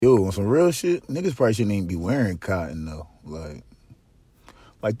Yo, on some real shit, niggas probably shouldn't even be wearing cotton though.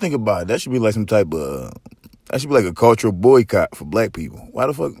 Like think about it. That should be like some type of that should be like a cultural boycott for black people. Why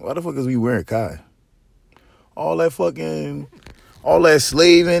the fuck is we wearing cotton? All that fucking all that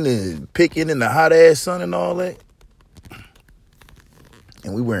slaving and picking in the hot ass sun and all that.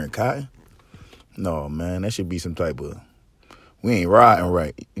 And we wearing cotton? No, man, that should be some type of we ain't riding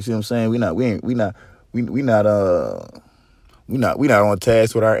right. You see what I'm saying? We not on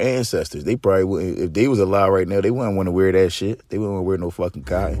task with our ancestors. They probably wouldn't, if they was alive right now, they wouldn't want to wear that shit. They wouldn't want to wear no fucking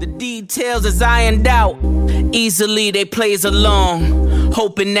cotton. The details is ironed out. Easily they plays along.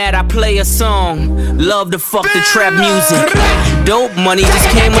 Hoping that I play a song. Love to fuck the trap music. Dope money just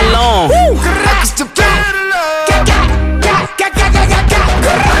came along.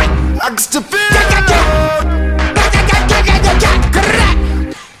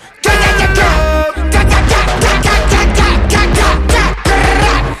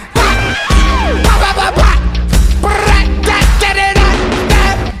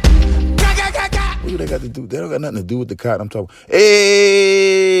 They don't got nothing to do with the cotton I'm talking.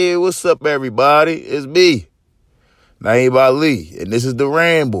 Hey, what's up, everybody? It's me, Naeem Ali, and this is The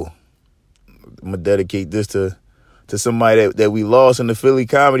Ramble. I'm going to dedicate this to somebody that we lost in the Philly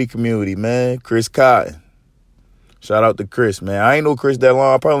comedy community, man, Chris Cotton. Shout out to Chris, man. I ain't know Chris that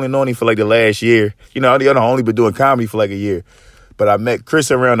long. I probably known him for like the last year. You know, I've only been doing comedy for like a year. But I met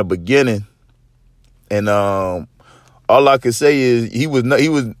Chris around the beginning, and all I could say is he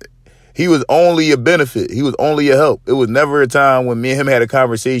was only a benefit. He was only a help. It was never a time when me and him had a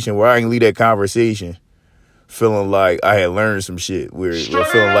conversation where I didn't leave that conversation feeling like I had learned some shit. Where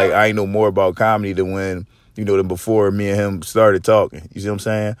feeling like I ain't know more about comedy than before me and him started talking. You see what I'm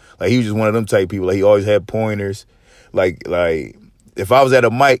saying? Like, he was just one of them type people. Like, he always had pointers. Like if I was at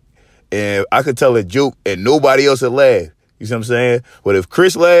a mic and I could tell a joke and nobody else would laugh. You see what I'm saying? But if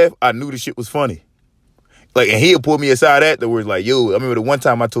Chris laughed, I knew the shit was funny. Like, and he'll pull me aside afterwards, like, yo, I remember the one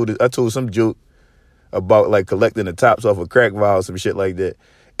time I told some joke about, like, collecting the tops off a crack vial, some shit like that.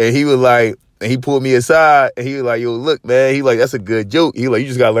 And he was like, and he pulled me aside, and he was like, yo, look, man, he like, that's a good joke. He like, you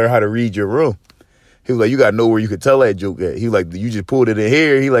just got to learn how to read your room. He was like, you got to know where you could tell that joke at. He like, you just pulled it in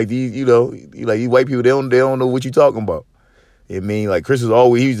here. He like, these, you know, he like, these white people, they don't know what you talking about. I mean, like, Chris was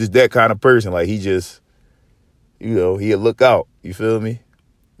always, he was just that kind of person. Like, he just, you know, he'll look out. You feel me?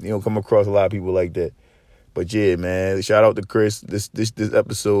 You don't come across a lot of people like that. But yeah, man, shout out to Chris. This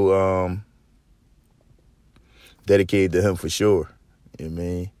episode dedicated to him for sure. You know what I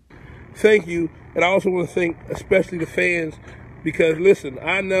mean? Thank you. And I also want to thank especially the fans because, listen,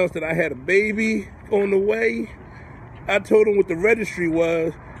 I announced that I had a baby on the way. I told them what the registry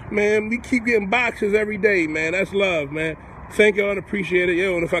was. Man, we keep getting boxes every day, man. That's love, man. Thank y'all and appreciate it.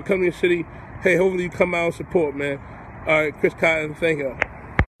 Yo, and if I come to your city, hey, hopefully you come out and support, man. All right, Chris Cotton, thank y'all.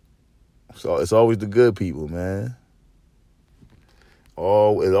 So it's always the good people, man.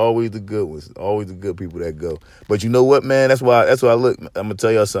 It's always the good ones. Always the good people that go. But you know what, man? That's why I look. I'm gonna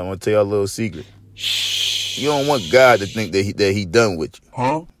tell y'all something. I'm gonna tell y'all a little secret. You don't want God to think that he done with you.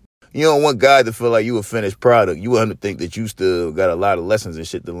 Huh? You don't want God to feel like you a finished product. You want him to think that you still got a lot of lessons and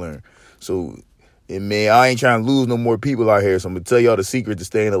shit to learn. So, and man, I ain't trying to lose no more people out here. So I'm gonna tell y'all the secret to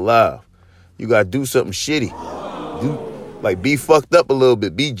staying alive. You gotta do something shitty. Be fucked up a little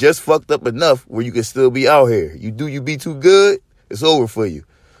bit. Be just fucked up enough where you can still be out here. You be too good, it's over for you.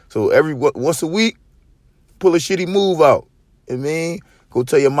 So once a week, pull a shitty move out. I mean, go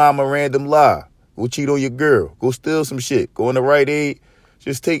tell your mama a random lie. Go cheat on your girl. Go steal some shit. Go in the right aid.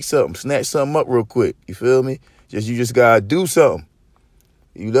 Just take something. Snatch something up real quick. You feel me? You just gotta do something.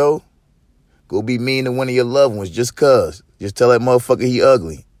 You know? Go be mean to one of your loved ones just cuz. Just tell that motherfucker he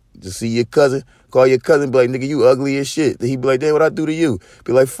ugly. Just see your cousin. Call your cousin, be like, nigga, you ugly as shit. Then he be like, damn, what I do to you?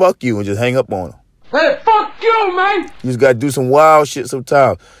 Be like, fuck you, and just hang up on him. Hey, fuck you, man! You just gotta do some wild shit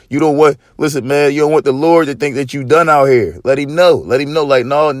sometimes. Listen, man, you don't want the Lord to think that you done out here. Let him know, like,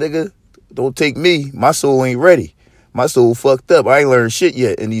 no, nigga, don't take me. My soul ain't ready. My soul fucked up. I ain't learned shit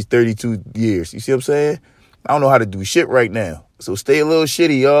yet in these 32 years. You see what I'm saying? I don't know how to do shit right now. So stay a little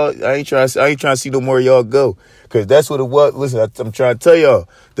shitty, y'all. I ain't trying to see no more of y'all go. Because that's what it was. Listen, I'm trying to tell y'all,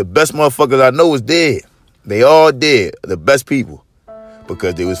 the best motherfuckers I know is dead. They all dead. The best people.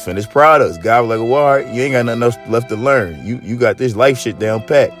 Because they was finished products. God was like, well, all right, you ain't got nothing else left to learn. You got this life shit down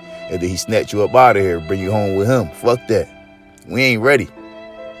pat. And then he snatched you up out of here and bring you home with him. Fuck that. We ain't ready.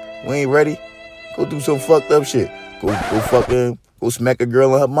 Go do some fucked up shit. Go smack a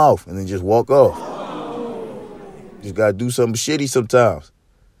girl in her mouth and then just walk off. Just gotta do something shitty sometimes.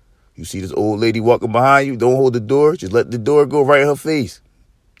 You see this old lady walking behind you, don't hold the door. Just let the door go right in her face.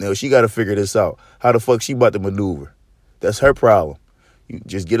 Now, she gotta figure this out. How the fuck she about to maneuver? That's her problem. You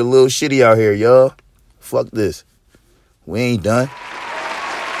just get a little shitty out here, y'all. Fuck this. We ain't done.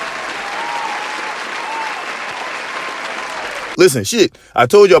 Listen, shit. I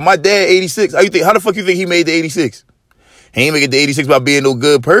told y'all, my dad, 86. How the fuck you think he made the 86? He ain't make it to 86 by being no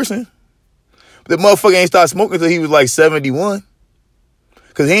good person. But the motherfucker ain't start smoking until he was like 71.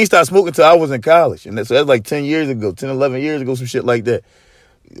 Because he ain't start smoking until I was in college. And so that's like 10 years ago, 10, 11 years ago, some shit like that.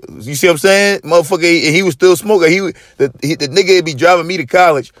 You see what I'm saying? Motherfucker, he was still smoking. The nigga be driving me to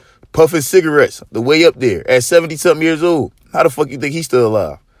college, puffing cigarettes the way up there at 70-something years old. How the fuck you think he's still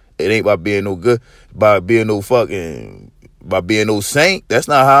alive? It ain't by being no good, by being no saint. That's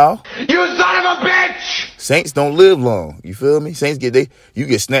not how. You son of a bitch! Saints don't live long. You feel me? Saints you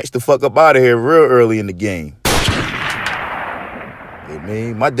get snatched the fuck up out of here real early in the game. I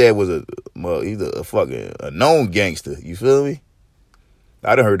mean, my dad was he's a fucking a known gangster. You feel me?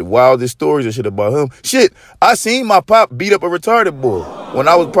 I done heard the wildest stories and shit about him. Shit, I seen my pop beat up a retarded boy when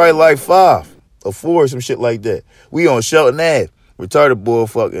I was probably like 5 or 4 or some shit like that. We on Shelton Ave. Retarded boy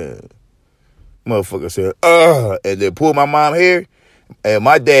fucking motherfucker said, and then pulled my mom hair. And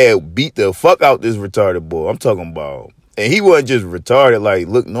my dad beat the fuck out this retarded boy. I'm talking about. And he wasn't just retarded, like,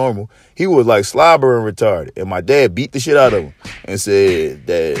 look normal. He was, like, slobbering retarded. And my dad beat the shit out of him and said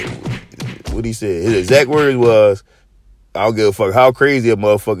that, what he said, his exact words was, I don't give a fuck how crazy a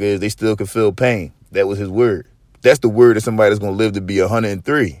motherfucker is, they still can feel pain. That was his word. That's the word of somebody that's going to live to be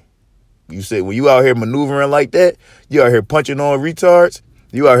 103. You say, when you out here maneuvering like that, you out here punching on retards,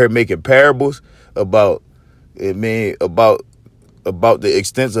 you out here making parables about the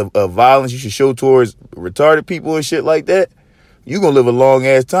extent of violence you should show towards retarded people and shit like that, you gonna live a long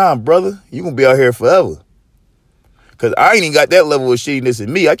ass time, brother. You gonna be out here forever. Cause I ain't even got that level of shittiness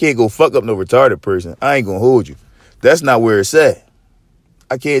in me. I can't go fuck up no retarded person. I ain't gonna hold you. That's not where it's at.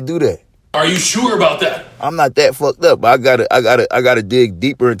 I can't do that. Are you sure about that? I'm not that fucked up, but I gotta dig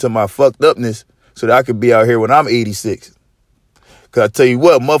deeper into my fucked upness so that I can be out here when I'm 86. Cause I tell you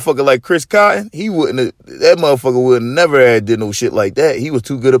what, motherfucker like Chris Cotton, that motherfucker would never have did no shit like that. He was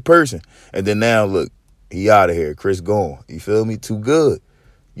too good a person. And then now, look, he out of here. Chris gone. You feel me? Too good.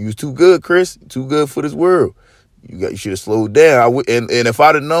 You was too good, Chris. Too good for this world. You should have slowed down. And if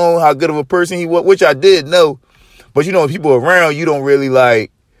I'd have known how good of a person he was, which I did know, but you know, when people around, you don't really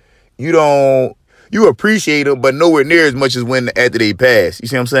like, you appreciate them, but nowhere near as much as when after they pass. You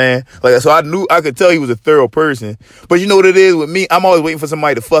see what I'm saying? Like, so I could tell he was a thorough person. But you know what it is with me? I'm always waiting for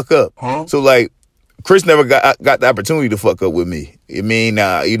somebody to fuck up. Huh? So like, Chris never got the opportunity to fuck up with me. I mean,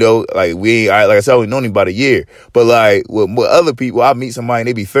 you know, like like I said, I only known him about a year. But like with other people, I meet somebody and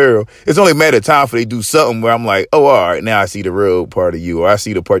they be thorough. It's only a matter of time for they do something where I'm like, oh, all right, now I see the real part of you, or I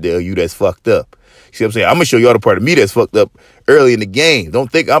see the part of you that's fucked up. You see what I'm saying? I'm gonna show y'all the part of me that's fucked up early in the game.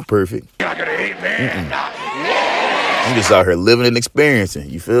 Don't think I'm perfect. You're not gonna hate me. I'm just out here living and experiencing.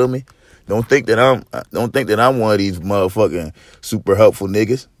 You feel me? Don't think that I'm one of these motherfucking super helpful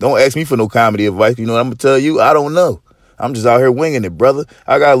niggas. Don't ask me for no comedy advice. You know what I'm gonna tell you? I don't know. I'm just out here winging it, brother.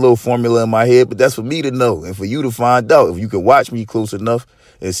 I got a little formula in my head, but that's for me to know and for you to find out. If you can watch me close enough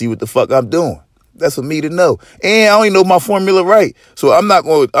and see what the fuck I'm doing. That's for me to know. And I don't even know my formula right. So I'm not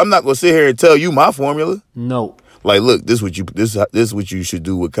gonna sit here and tell you my formula. No. Like, look, this is what you should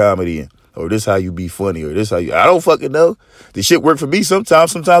do with comedy, or this how you be funny, or this how you. I don't fucking know. The shit work for me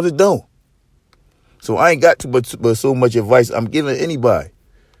sometimes it don't. So I ain't got too much, but so much advice I'm giving anybody.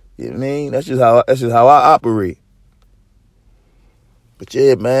 You know what I mean? That's just how I operate. But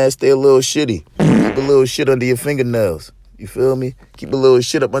yeah, man, stay a little shitty. Keep a little shit under your fingernails. You feel me? Keep a little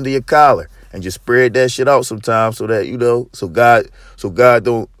shit up under your collar and just spread that shit out sometimes so that, you know, so God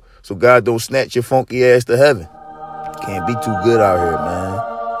don't snatch your funky ass to heaven. Can't be too good out here, man.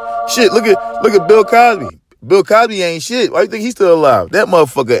 Shit, look at Bill Cosby. Bill Cosby ain't shit. Why you think he's still alive? That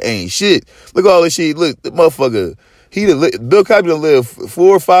motherfucker ain't shit. Look at all this shit. Look, the motherfucker. Bill Cosby done lived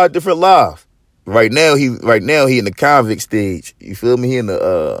 4 or 5 different lives. Right now he in the convict stage. You feel me? He in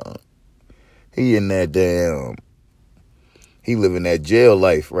that damn. He living that jail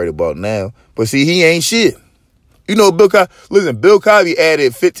life right about now. But see, he ain't shit. You know, Bill Cosby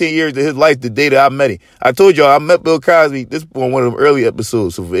added 15 years to his life the day that I met him. I told y'all I met Bill Cosby. This on one of them early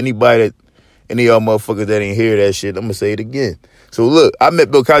episodes. So for any of y'all motherfuckers that ain't hear that shit, I'm gonna say it again. So look, I met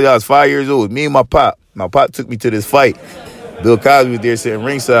Bill Cosby. I was 5 years old. Me and my pop. My pop took me to this fight. Bill Cosby was there sitting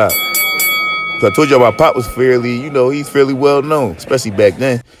ringside. So I told y'all my pop was he's fairly well known, especially back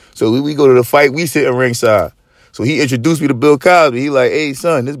then. So we go to the fight. We sitting ringside. So he introduced me to Bill Cosby. He like, hey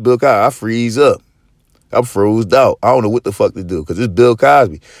son, this Bill Cosby. I freeze up. I'm froze out. I don't know what the fuck to do because it's Bill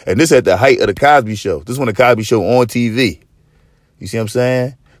Cosby. And this at the height of the Cosby Show. This is when the Cosby Show on TV. You see what I'm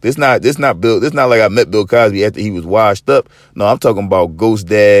saying? This not Bill. This not like I met Bill Cosby after he was washed up. No, I'm talking about Ghost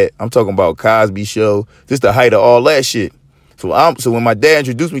Dad. I'm talking about Cosby Show. This the height of all that shit. So when my dad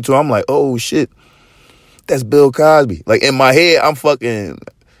introduced me to him, I'm like, oh shit, that's Bill Cosby. Like in my head, I'm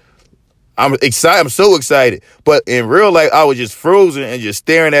excited. I'm so excited. But in real life, I was just frozen and just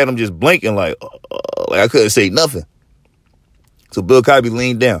staring at him, just blinking like I couldn't say nothing. So Bill Cosby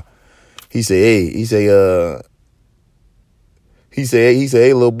leaned down. He said, hey,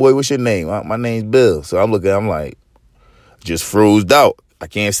 little boy, what's your name? My name's Bill. So I'm like, just froze out. I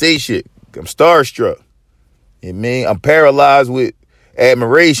can't say shit. I'm starstruck. You know what I mean? I'm paralyzed with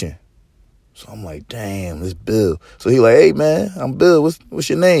admiration. So I'm like, damn, it's Bill. So he like, hey man, I'm Bill. What's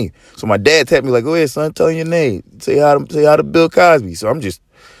your name? So my dad tapped me like, go ahead, son, tell him your name. Say hi to Bill Cosby. So I'm just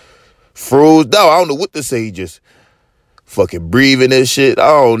froze out. I don't know what to say. Just fucking breathing and shit. I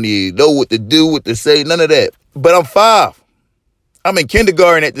don't even know what to do, what to say, none of that. But I'm 5. I'm in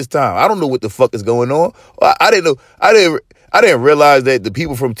kindergarten at this time. I don't know what the fuck is going on. I didn't know. I didn't realize that the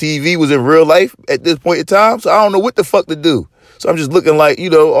people from TV was in real life at this point in time. So I don't know what the fuck to do. So I'm just looking like,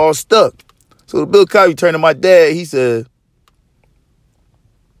 all stuck. So Bill Cosby turned to my dad. He said,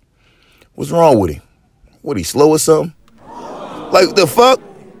 what's wrong with him? What, he slow or something? Like, the fuck?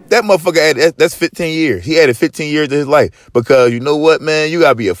 That motherfucker, that's 15 years. He added 15 years to his life. Because you know what, man? You got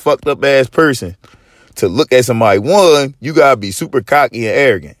to be a fucked up ass person to look at somebody. One, you got to be super cocky and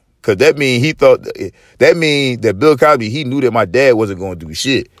arrogant. Because that mean that Bill Cosby, he knew that my dad wasn't going to do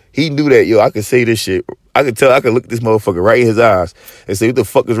shit. He knew that, I could say this shit. I could look this motherfucker right in his eyes and say, what the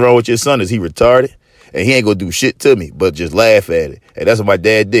fuck is wrong with your son? Is he retarded? And he ain't going to do shit to me, but just laugh at it. And that's what my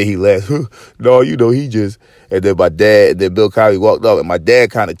dad did. He laughed. No, he just. And then Bill Cosby walked off, and my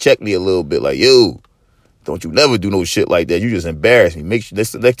dad kind of checked me a little bit like, yo, don't you never do no shit like that. You just embarrass me. Make sure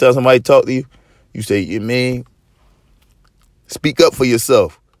next time somebody talk to you, you say, you mean, speak up for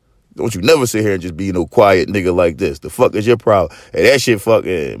yourself. Don't you never sit here and just be no quiet nigga like this. The fuck is your problem? And that shit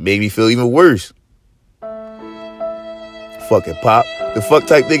fucking made me feel even worse. Fucking Pop. The fuck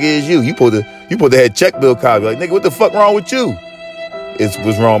type nigga is you? You supposed to have checked Bill Cosby. Like, nigga, what the fuck wrong with you? It's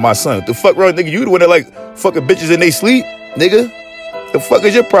what's wrong with my son. What the fuck wrong, nigga? You the one that like fucking bitches in they sleep, nigga? The fuck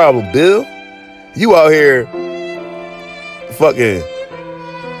is your problem, Bill? You out here fucking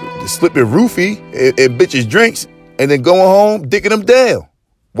slipping roofie and bitches drinks and then going home dicking them down.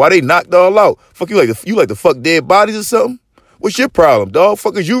 Why they knocked all out? Fuck you like to fuck dead bodies or something? What's your problem, dog?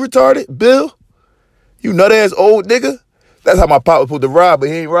 Fuck, is you retarded, Bill? You nut ass old nigga? That's how my pop was supposed to ride, but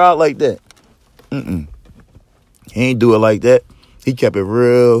he ain't ride like that. He ain't do it like that. He kept it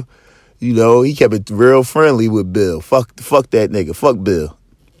real, he kept it real friendly with Bill. Fuck that nigga. Fuck Bill.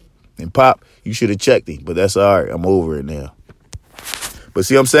 And Pop, you should have checked him, but that's all right. I'm over it now. But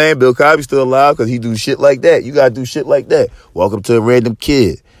see what I'm saying? Bill Cosby's still alive because he do shit like that. You got to do shit like that. Welcome to a random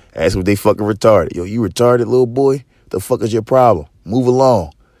kid. Ask if they fucking retarded. Yo, you retarded, little boy? The fuck is your problem? Move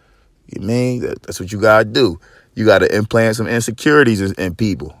along. You mean? That's what you got to do. You got to implant some insecurities in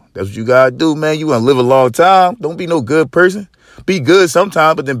people. That's what you got to do, man. You want to live a long time. Don't be no good person. Be good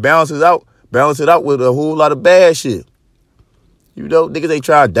sometimes, but then balance it out. Balance it out with a whole lot of bad shit. Niggas ain't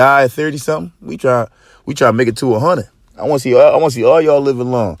trying to die at 30-something. We try to make it to 100. I want to see all y'all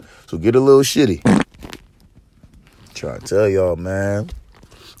living long. So get a little shitty. Trying to tell y'all, man.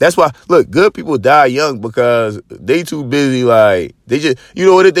 That's why, look, good people die young because they too busy, like, they just,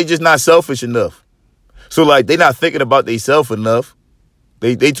 they just not selfish enough. So, like, they not thinking about themselves enough.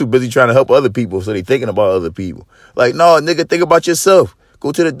 They too busy trying to help other people, so they thinking about other people. Like, no, nigga, think about yourself.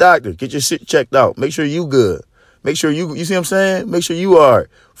 Go to the doctor. Get your shit checked out. Make sure you good. Make sure you see what I'm saying? Make sure you all right.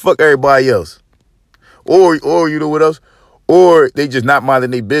 Fuck everybody else. Or you know what else? Or they just not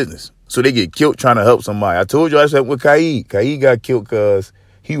minding their business. So they get killed trying to help somebody. I told you I said with Kaid. Kaid got killed because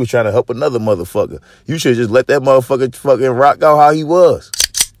he was trying to help another motherfucker. You should just let that motherfucker fucking rock out how he was.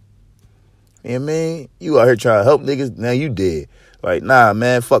 You know what I mean? You out here trying to help niggas, now you dead. Like, nah,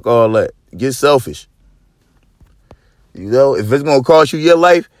 man, fuck all that. Get selfish. If it's gonna cost you your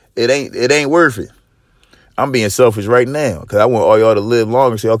life, it ain't worth it. I'm being selfish right now because I want all y'all to live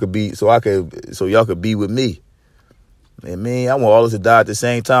longer so y'all could be with me. You know what I mean? I want all us to die at the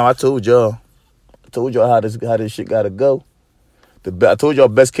same time. I told y'all how this shit gotta go. I told y'all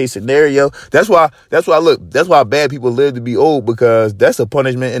best case scenario. That's why bad people live to be old, because that's a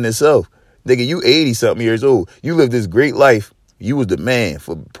punishment in itself. Nigga, you 80-something years old. You lived this great life. You was the man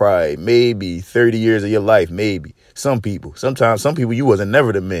for probably maybe 30 years of your life, maybe. Some people you wasn't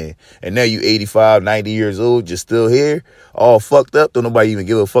never the man. And now you 85, 90 years old, just still here, all fucked up. Don't nobody even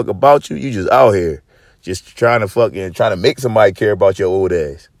give a fuck about you. You just out here, just trying to make somebody care about your old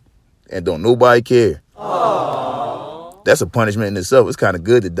ass. And don't nobody care. Aww. That's a punishment in itself. It's kind of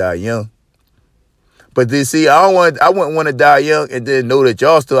good to die young. But then, see, I wouldn't want to die young and then know that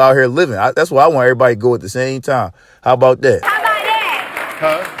y'all still out here living. That's why I want everybody to go at the same time. How about that? How about that?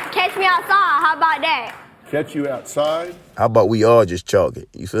 Huh? Catch me outside. How about that? Catch you outside? How about we all just chalk it?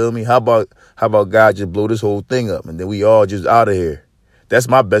 You feel me? How about God just blow this whole thing up and then we all just out of here? That's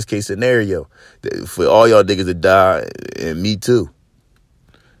my best case scenario. For all y'all niggas to die, and me too.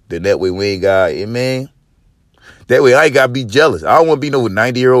 Then that way we ain't got it, man. That way I ain't got to be jealous. I don't want to be no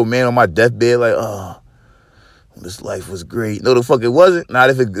 90-year-old man on my deathbed like, oh, this life was great. No, the fuck it wasn't. Not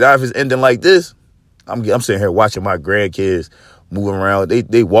if it's ending like this. I'm sitting here watching my grandkids moving around.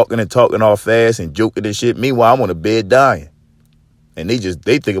 They walking and talking all fast and joking and shit. Meanwhile, I'm on a bed dying. And they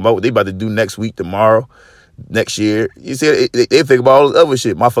think about what they about to do next week, tomorrow, next year. You see, they think about all this other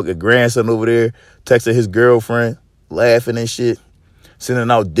shit. My fucking grandson over there texting his girlfriend, laughing and shit, sending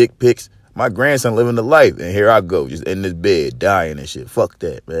out dick pics. My grandson living the life. And here I go, just in this bed, dying and shit. Fuck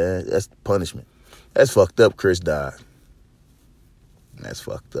that, man. That's punishment. That's fucked up. Chris died. That's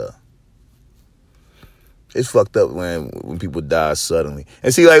fucked up. It's fucked up when people die suddenly.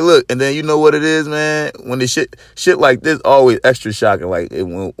 And see, like, look, and then you know what it is, man? When the shit like this always extra shocking.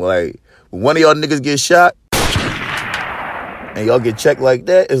 When one of y'all niggas get shot and y'all get checked like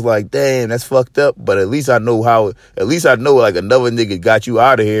that, it's like, damn, that's fucked up. But at least I know like another nigga got you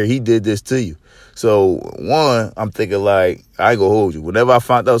out of here. He did this to you. So, one, I'm thinking like, I ain't gonna hold you. Whenever I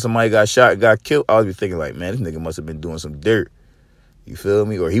found out somebody got shot, got killed, I was be thinking like, man, this nigga must have been doing some dirt. You feel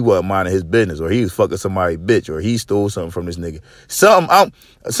me? Or he wasn't minding his business, or he was fucking somebody's bitch, or he stole something from this nigga.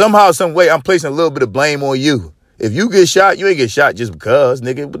 Somehow, some way, I'm placing a little bit of blame on you. If you get shot, you ain't get shot just because,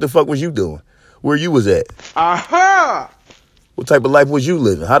 nigga. What the fuck was you doing? Where you was at? Aha! What type of life was you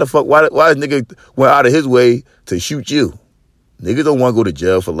living? How the fuck, why this nigga went out of his way to shoot you? Niggas don't want to go to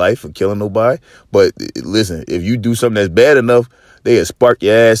jail for life for killing nobody. But listen, if you do something that's bad enough, they'll spark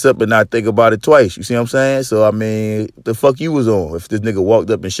your ass up and not think about it twice. You see what I'm saying? So, I mean, the fuck you was on if this nigga walked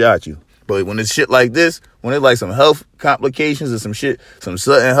up and shot you? But when it's shit like this, when it's like some health complications or some shit, some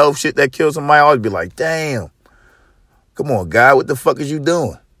sudden health shit that kills somebody, I always be like, damn. Come on, guy, what the fuck is you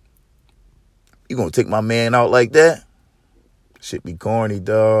doing? You gonna take my man out like that? Shit be corny,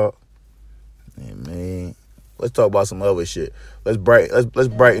 dog. Yeah, man. Let's talk about some other shit. Let's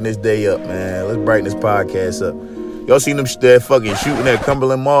brighten this day up, man. Let's brighten this podcast up. Y'all seen that fucking shooting at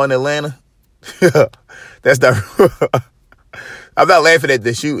Cumberland Mall in Atlanta? That's not. I'm not laughing at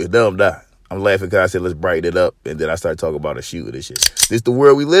the shooting. No, I'm not. I'm laughing because I said let's brighten it up, and then I started talking about a shooting and shit. This the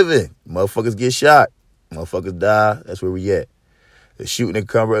world we live in. Motherfuckers get shot. Motherfuckers die. That's where we at. The shooting at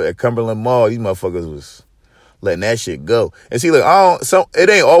Cumberland Mall. These motherfuckers was letting that shit go. And see, look, it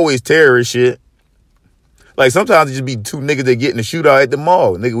ain't always terrorist shit. Like, sometimes it just be two niggas that get in a shootout at the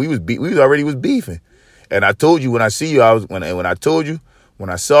mall. Nigga, we already was beefing. And I told you when I see you, when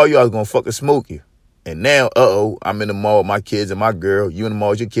I saw you, I was gonna fucking smoke you. And now, I'm in the mall with my kids and my girl. You in the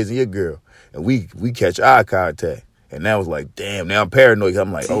mall with your kids and your girl. And we catch eye contact. And now it's like, damn, now I'm paranoid.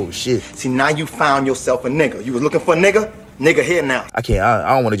 I'm like, oh shit. See, now you found yourself a nigga. You was looking for a nigga? Nigga here now. I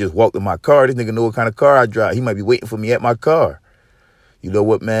don't want to just walk to my car. This nigga know what kind of car I drive. He might be waiting for me at my car. You know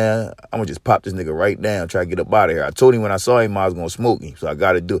what, man? I'm going to just pop this nigga right down, try to get up out of here. I told him when I saw him, I was going to smoke him. So I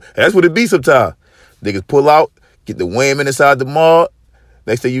got to do it. And that's what it be sometimes. Niggas pull out, get the wham inside the mall.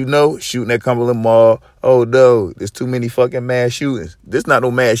 Next thing you know, shooting at Cumberland Mall. Oh, no, there's too many fucking mass shootings. This not no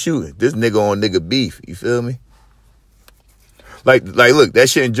mass shooting. This nigga on nigga beef. You feel me? Like, look, that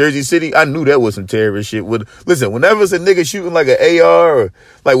shit in Jersey City, I knew that was some terrorist shit. Listen, whenever it's a nigga shooting like an AR, or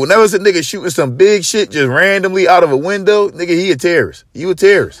like whenever it's a nigga shooting some big shit just randomly out of a window, nigga, he a terrorist. You a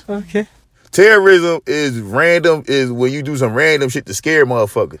terrorist. Okay. Terrorism is when you do some random shit to scare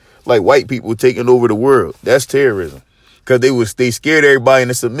motherfuckers. Like white people taking over the world. That's terrorism. Because they scared everybody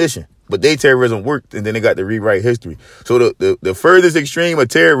into submission. But they terrorism worked, and then they got to rewrite history. So the furthest extreme of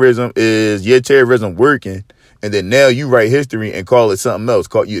terrorism is your terrorism working, and then now you write history and call it something else.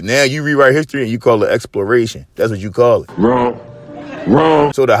 Now you rewrite history and you call it exploration. That's what you call it.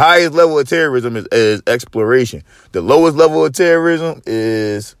 Wrong. So the highest level of terrorism is exploration. The lowest level of terrorism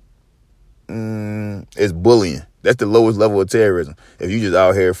is bullying. That's the lowest level of terrorism. If you just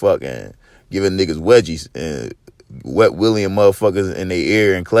out here fucking giving niggas wedgies and wet willying motherfuckers in their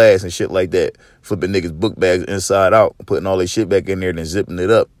ear in class and shit like that, flipping niggas book bags inside out, putting all their shit back in there, then zipping it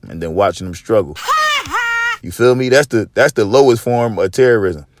up, and then watching them struggle. You feel me? That's the lowest form of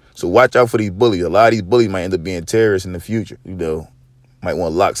terrorism. So watch out for these bullies. A lot of these bullies might end up being terrorists in the future. You know, might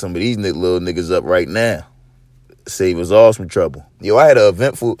want to lock some of these little niggas up right now. Save us all some trouble. Yo, I had an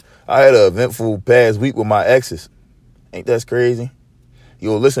eventful past week with my exes. Ain't that crazy?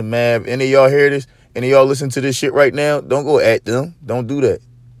 Yo, listen, man, if any of y'all hear this Any of y'all listen to this shit right now, don't go at them. Don't do that.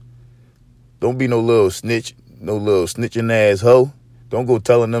 Don't be no little snitch, no little snitching ass hoe. Don't go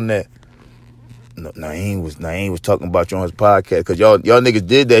telling them that. No, Naeem was talking about you on his podcast because y'all niggas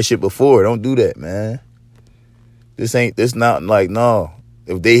did that shit before. Don't do that, man. This not like, no.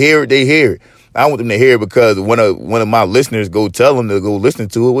 If they hear it, they hear it. I want them to hear it because one of my listeners go tell them to go listen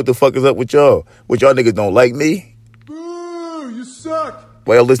to it. What the fuck is up with y'all? What, y'all niggas don't like me? Boo, you suck.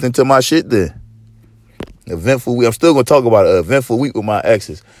 Why y'all listening to my shit then? Eventful week. I'm still gonna talk about an eventful week with my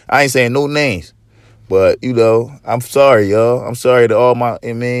exes. I ain't saying no names, but I'm sorry, y'all. I'm sorry to all my.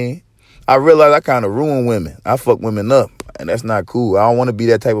 I realize I kind of ruin women. I fuck women up, and that's not cool. I don't want to be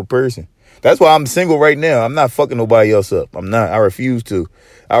that type of person. That's why I'm single right now. I'm not fucking nobody else up. I'm not. I refuse to.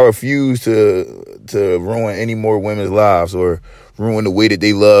 I refuse to ruin any more women's lives or ruin the way that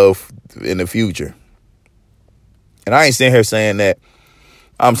they love in the future. And I ain't sitting here saying that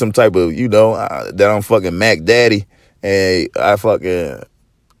I'm some type of, that I'm fucking Mac Daddy and I fucking,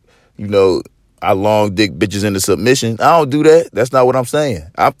 I long dick bitches into submission. I don't do that. That's not what I'm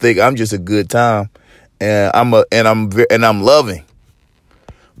saying. I think I'm just a good time and I'm loving.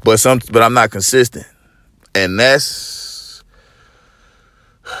 But I'm not consistent. And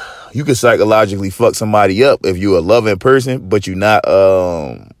you can psychologically fuck somebody up if you're a loving person, but you're not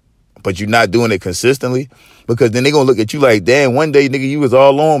doing it consistently. Because then they gonna look at you like, damn, one day, nigga, you was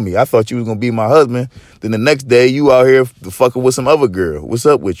all on me. I thought you was gonna be my husband. Then the next day, you out here fucking with some other girl. What's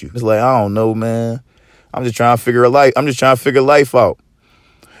up with you? It's like, I don't know, man. I'm just trying to figure life out.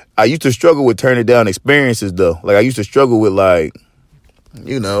 I used to struggle with turning down experiences, though. Like, I used to struggle with, like,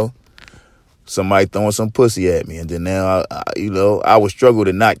 somebody throwing some pussy at me. And then now, I would struggle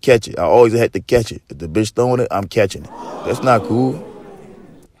to not catch it. I always had to catch it. If the bitch throwing it, I'm catching it. That's not cool.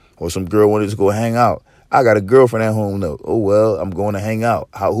 Or some girl wanted to go hang out. I got a girlfriend at home, though. Oh, well, I'm going to hang out.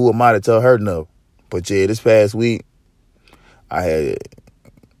 Who am I to tell her no? But, yeah, this past week, I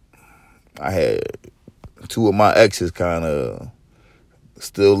had two of my exes kind of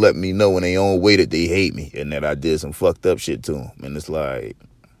still let me know in their own way that they hate me and that I did some fucked up shit to them. And it's like,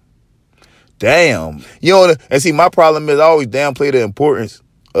 damn. And see, my problem is I always downplay the importance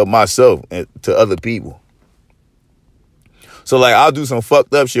of myself to other people. So, like, I'll do some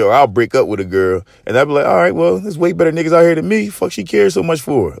fucked up shit or I'll break up with a girl and I'll be like, all right, well, there's way better niggas out here than me. Fuck she cares so much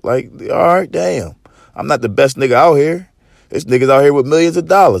for. Like, all right, damn. I'm not the best nigga out here. There's niggas out here with millions of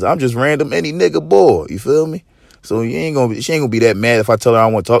dollars. I'm just random any nigga boy. You feel me? So she ain't gonna be that mad if I tell her I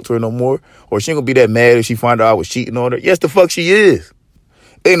don't want to talk to her no more. Or she ain't gonna be that mad if she find out I was cheating on her. Yes, the fuck she is.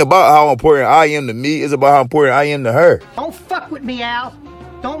 It ain't about how important I am to me. It's about how important I am to her. Don't fuck with me, Al.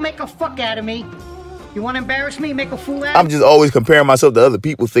 Don't make a fuck out of me. You want to embarrass me, make a fool out of me? I'm just always comparing myself to other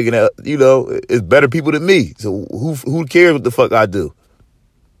people, thinking that, it's better people than me. So who cares what the fuck I do?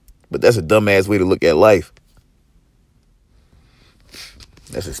 But that's a dumbass way to look at life.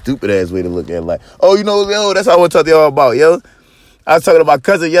 That's a stupid-ass way to look at life. Oh, that's what I want to talk to y'all about, yo. I was talking to my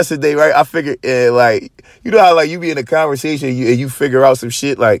cousin yesterday, right? I figured, how, like, you be in a conversation and you figure out some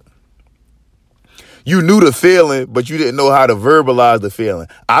shit, like, you knew the feeling, but you didn't know how to verbalize the feeling.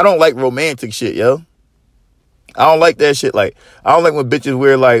 I don't like romantic shit, yo. I don't like that shit. Like, I don't like when bitches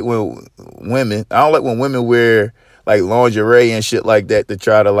wear, like, I don't like when women wear, like, lingerie and shit like that to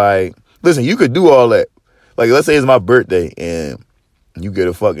try to, like, listen, you could do all that. Like, let's say it's my birthday and you get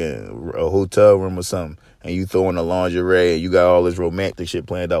a hotel room or something and you throw in the lingerie and you got all this romantic shit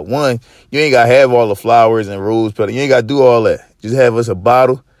planned out. One, you ain't got to have all the flowers and rose petals. You ain't got to do all that. Just have us a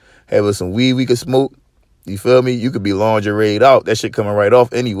bottle, have us some weed we could smoke. You feel me? You could be lingerie'd out. That shit coming right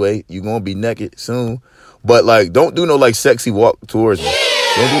off anyway. You gonna be naked soon. But, like, don't do no, like, sexy walk towards me.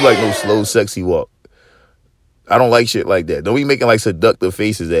 Don't do, like, no slow, sexy walk. I don't like shit like that. Don't be making, like, seductive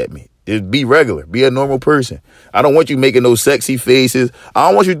faces at me. Just be regular. Be a normal person. I don't want you making those sexy faces. I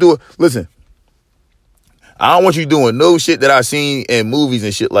don't want you doing... Listen. I don't want you doing no shit that I seen in movies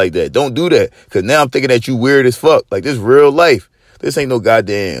and shit like that. Don't do that. Because now I'm thinking that you weird as fuck. Like, this real life. This ain't no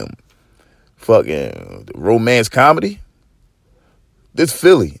goddamn fucking romance comedy. This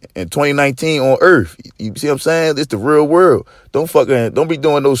Philly in 2019 on Earth. You see what I'm saying? It's the real world. Don't be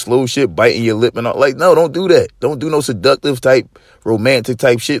doing no slow shit, biting your lip and all. Like, no, don't do that. Don't do no seductive type, romantic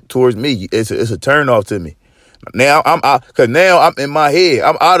type shit towards me. It's a turn off to me. Now I'm in my head.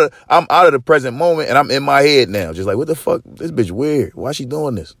 I'm out of the present moment and I'm in my head now. Just like, what the fuck? This bitch weird. Why she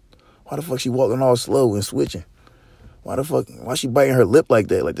doing this? Why the fuck she walking all slow and switching? Why she biting her lip like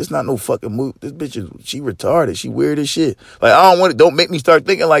that? Like, this not no fucking move. This bitch she retarded. She weird as shit. Like, I don't want it. Don't make me start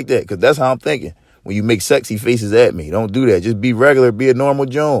thinking like that, because that's how I'm thinking. When you make sexy faces at me, don't do that. Just be regular. Be a normal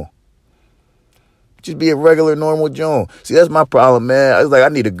Joan. Just be a regular, normal Joan. See, that's my problem, man. I was like, I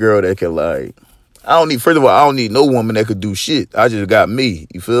need a girl that can, like, First of all, I don't need no woman that could do shit. I just got me.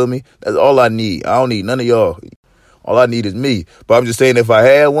 You feel me? That's all I need. I don't need none of y'all. All I need is me. But I'm just saying, if I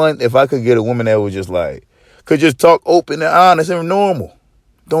had one, if I could get a woman that was just like, could just talk open and honest and normal.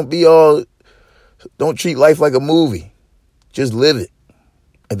 Don't treat life like a movie. Just live it.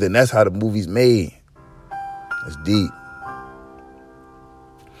 And then that's how the movie's made. It's deep.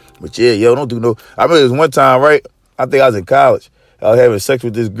 But yeah, yo, don't do no. I remember this one time, right? I think I was in college. I was having sex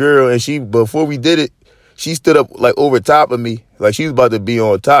with this girl, and before we did it, she stood up like over top of me. Like she was about to be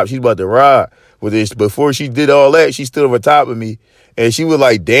on top. She's about to ride with this. Before she did all that, she stood over top of me, and she was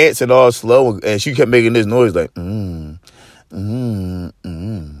like dancing all slow, and she kept making this noise like,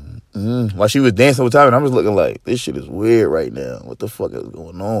 while she was dancing over top, and I was looking like, this shit is weird right now. What the fuck is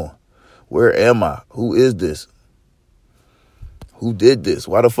going on? Where am I? Who is this? Who did this?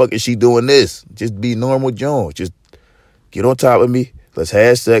 Why the fuck is she doing this? Just be normal Jones. Just get on top of me. Let's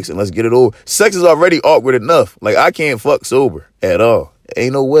have sex and let's get it over. Sex is already awkward enough. Like, I can't fuck sober at all.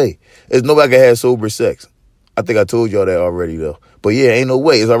 Ain't no way. There's nobody can have sober sex. I think I told y'all that already, though. But yeah, ain't no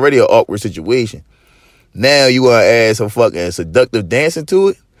way. It's already an awkward situation. Now you want to add some fucking seductive dancing to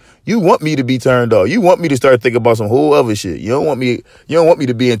it? You want me to be turned off. You want me to start thinking about some whole other shit. You don't want me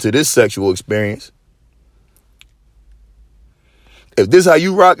to be into this sexual experience. If this how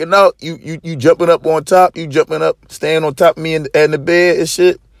you rocking out, you jumping up on top, you jumping up, staying on top of me in the bed and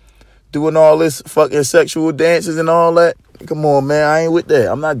shit, doing all this fucking sexual dances and all that. Come on, man, I ain't with that.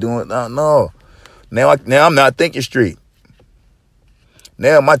 I'm not doing no. Now I'm not thinking straight.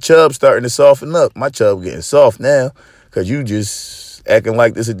 Now my chub's starting to soften up. My chub getting soft now, cause you just acting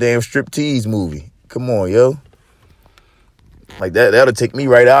like this a damn striptease movie. Come on, yo. Like that'll take me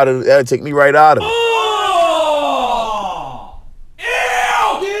right out of it.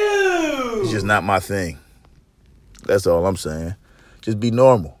 It's just not my thing. That's all I'm saying. Just be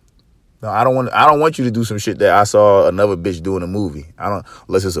normal. No, I don't want you to do some shit that I saw another bitch do in a movie.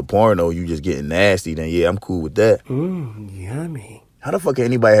 Unless it's a porno, you just getting nasty, then yeah, I'm cool with that. Yummy. How the fuck can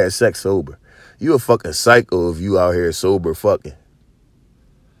anybody have sex sober? You a fucking psycho if you out here sober fucking.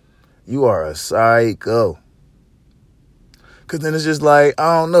 You are a psycho. Cause then it's just like,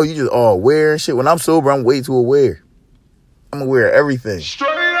 I don't know, you just all aware and shit. When I'm sober, I'm way too aware. I'm aware of everything. Straight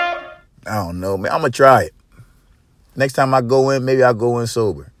up. I don't know, man. I'm gonna try it. Next time I go in, maybe I'll go in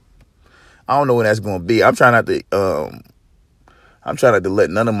sober. I don't know when that's gonna be. I'm trying not to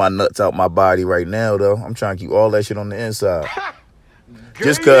let none of my nuts out my body right now, though. I'm trying to keep all that shit on the inside.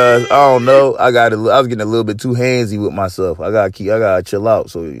 Just cause, I don't know, I was getting a little bit too handsy with myself. I gotta chill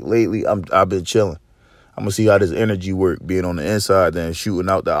out. So lately, I've been chilling. I'm gonna see how this energy work, being on the inside, then shooting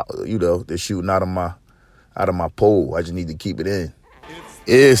out they're shooting out of my pole. I just need to keep it in.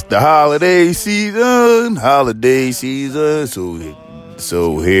 It's the holiday season,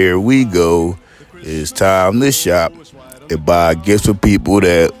 so here we go. It's time to shop and buy gifts for people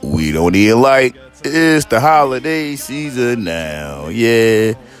that we don't even like. It's the holiday season now,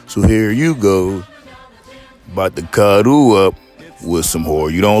 yeah. So here you go. About to cuddle up with some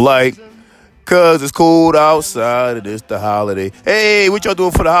whore you don't like. Cause it's cold outside and it's the holiday. Hey, what y'all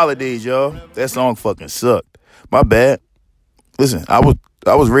doing for the holidays, y'all? That song fucking sucked. My bad. Listen, I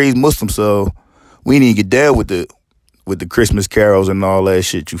was raised Muslim, so we didn't get down with the Christmas carols and all that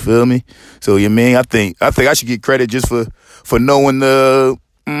shit. You feel me? So you mean I think I should get credit just for knowing the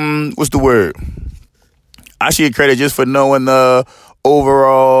what's the word? I should get credit just for knowing the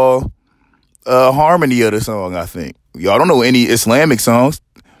overall harmony of the song. I think y'all don't know any Islamic songs.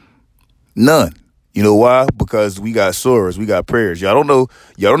 None. You know why? Because we got surahs, we got prayers. Y'all don't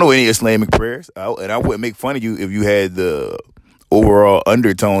know any Islamic prayers. And I wouldn't make fun of you if you had the overall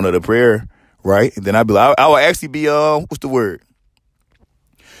undertone of the prayer, right? And then I'd be like, I would actually be what's the word?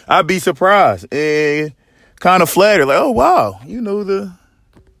 I'd be surprised and kind of flattered, like, oh wow,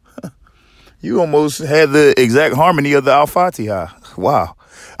 you almost had the exact harmony of the Al-Fatiha. Wow.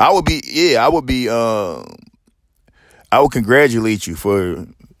 I would congratulate you for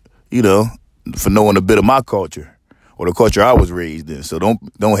knowing a bit of my culture or the culture I was raised in. So don't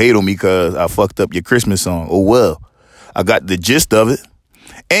hate on me because I fucked up your Christmas song. Oh, well, I got the gist of it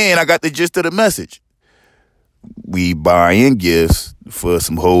and I got the gist of the message. We buying gifts for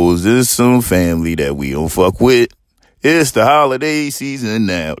some hoes and some family that we don't fuck with. It's the holiday season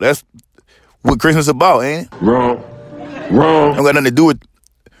now. That's what Christmas about, ain't it? Wrong. Don't got nothing to do with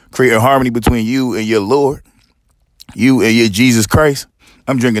creating harmony between you and your Lord, you and your Jesus Christ.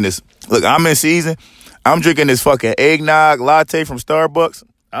 I'm drinking this. Look, I'm in season. I'm drinking this fucking eggnog latte from Starbucks.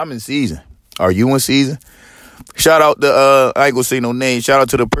 I'm in season. Are you in season? Shout out to, I ain't gonna say no name. Shout out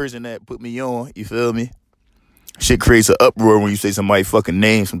to the person that put me on. You feel me? Shit creates an uproar when you say somebody's fucking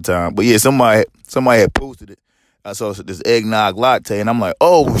name sometimes. But yeah, somebody had posted it. I saw this eggnog latte, and I'm like,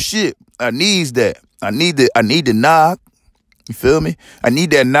 oh shit, I needs that. I need the nog. You feel me? I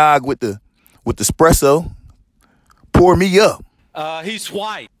need that nog with the espresso. Pour me up. He's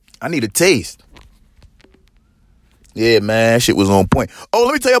white. I need a taste. Yeah, man, shit was on point. Oh,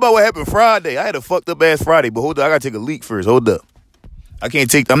 let me tell you about what happened Friday. I had a fucked up ass Friday, but hold up, I gotta take a leak first. Hold up. I'm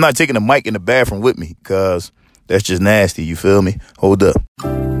not taking the mic in the bathroom with me, cause that's just nasty, you feel me? Hold up.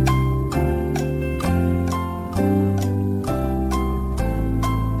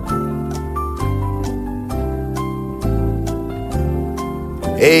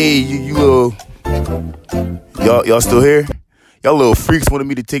 Hey, you little, y'all still here? Y'all little freaks wanted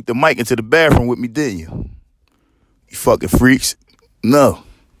me to take the mic into the bathroom with me, didn't you? You fucking freaks. No.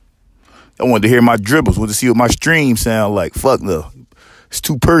 I wanted to hear my dribbles, wanted to see what my streams sound like. Fuck no. It's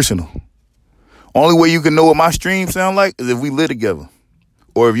too personal. Only way you can know what my streams sound like is if we live together.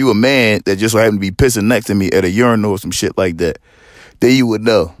 Or if you a man that just so happen to be pissing next to me at a urinal or some shit like that. Then you would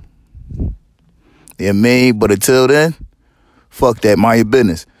know. Yeah, man, but until then, fuck that, mind your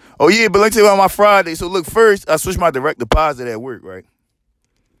business. Oh yeah, but let me tell you about my Friday. So look, first, I switched my direct deposit at work, right?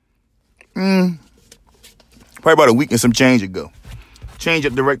 Probably about a week and some change ago. Change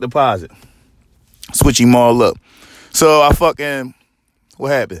up direct deposit. Switching them all up. So I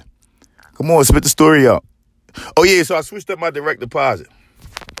what happened? Come on, spit the story out. Oh yeah, so I switched up my direct deposit.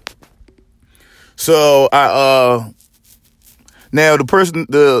 So now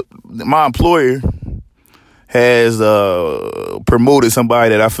my employer has promoted somebody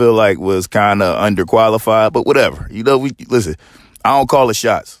that I feel like was kind of underqualified, but whatever. You know, listen, I don't call the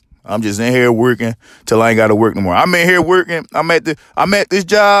shots. I'm just in here working till I ain't got to work no more. I'm in here working. I'm at this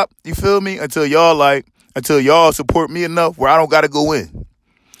job, you feel me? Until y'all support me enough where I don't got to go in.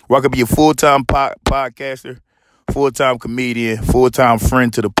 Where I could be a full-time podcaster, full-time comedian, full-time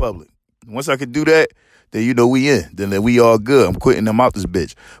friend to the public. Once I could do that, then you know we in. Then we all good. I'm quitting them out this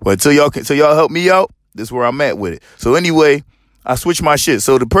bitch. But until y'all help me out, this is where I'm at with it. So anyway, I switched my shit.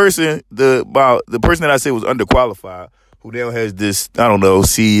 So the person that I said was underqualified, who now has this, I don't know,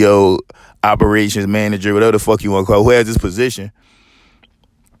 CEO, operations manager, whatever the fuck you want to call it, who has this position,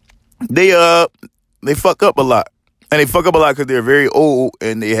 they fuck up a lot. And they fuck up a lot because they're very old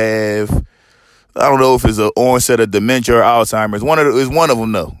and they have, I don't know if it's an onset of dementia or Alzheimer's. It's one of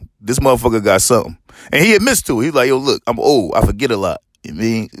them, though. This motherfucker got something. And he admits to it. He's like, yo, look, I'm old. I forget a lot. You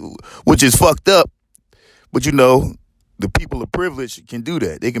mean, which is fucked up. But you know, the people of privilege can do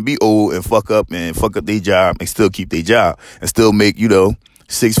that. They can be old and fuck up their job and still keep their job and still make, you know,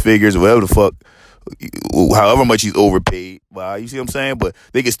 six figures or whatever the fuck, however much he's overpaid. Wow, you see what I'm saying? But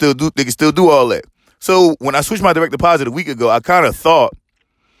they can still do all that. So when I switched my direct deposit a week ago, I kind of thought,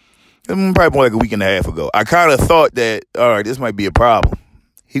 probably more like a week and a half ago, I kind of thought that, all right, this might be a problem.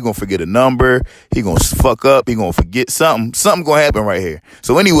 He gonna forget a number. He gonna fuck up. He gonna forget something. Something gonna happen right here.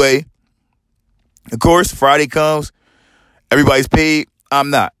 So anyway, of course, Friday comes. Everybody's paid. I'm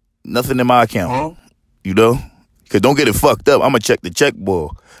not. Nothing in my account. You know? Because don't get it fucked up. I'm going to check the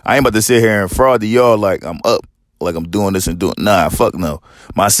checkbook. I ain't about to sit here and fraud to y'all like I'm up. Like I'm doing this and doing. Nah, fuck no.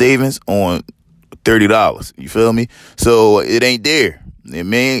 My savings on $30. You feel me? So it ain't there. You know,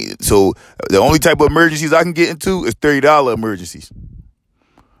 man. So the only type of emergencies I can get into is $30 emergencies.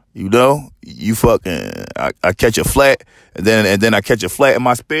 You know? You fucking, I catch a flat, and then I catch a flat in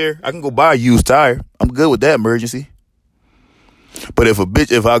my spare. I can go buy a used tire. I'm good with that emergency. But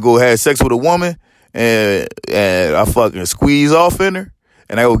if I go have sex with a woman and I fucking squeeze off in her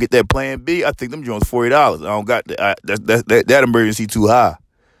and I go get that plan B, I think them joints $40. I don't got that emergency too high.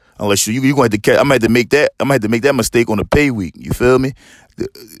 Unless you going to catch, I'm gonna have to make that mistake on the pay week. You feel me?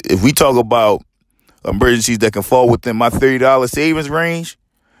 If we talk about emergencies that can fall within my $30 savings range,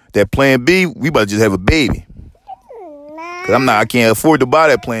 that plan B, we about to just have a baby. Cause I can't afford to buy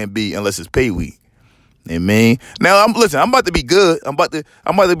that plan B unless it's pay week. You know what I mean? Now I'm about to be good. I'm about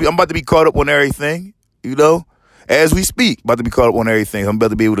to be caught up on everything, you know, as we speak. About to be caught up on everything. I'm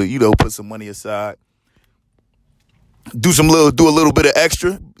about to be able to, you know, put some money aside, do a little bit of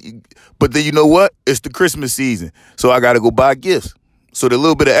extra. But then you know what? It's the Christmas season, so I got to go buy gifts. So the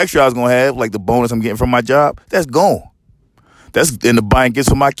little bit of extra I was gonna have, like the bonus I'm getting from my job, that's gone. That's in the buying gifts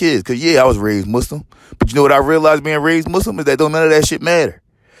for my kids. Cause yeah, I was raised Muslim, but you know what I realized being raised Muslim is that none of that shit matter.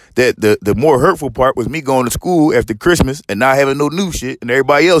 That the more hurtful part was me going to school after Christmas and not having no new shit and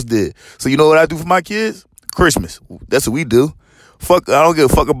everybody else did. So you know what I do for my kids? Christmas. That's what we do. Fuck, I don't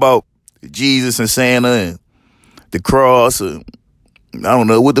give a fuck about Jesus and Santa and the cross. I don't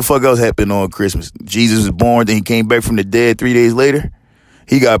know what the fuck else happened on Christmas. Jesus was born, then he came back from the dead 3 days later.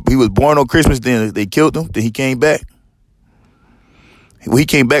 He was born on Christmas, then they killed him, then he came back. Well, he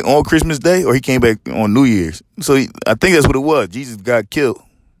came back on Christmas Day, or he came back on New Year's. So I think that's what it was. Jesus got killed.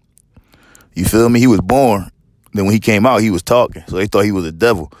 You feel me? He was born. Then when he came out, he was talking. So they thought he was a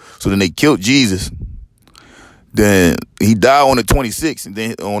devil. So then they killed Jesus. Then he died on the 26th. And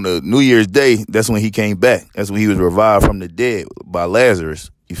then on the New Year's Day, that's when he came back. That's when he was revived from the dead by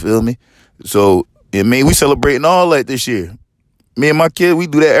Lazarus. You feel me? So, we celebrating all that this year. Me and my kids, we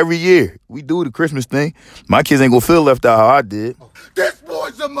do that every year. We do the Christmas thing. My kids ain't gonna feel left out how I did. This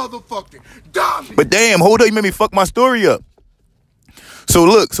boy's a motherfucking dummy. But damn, hold up, you made me fuck my story up. So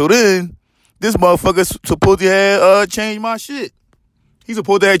look, then this motherfucker supposed to have changed my shit. He's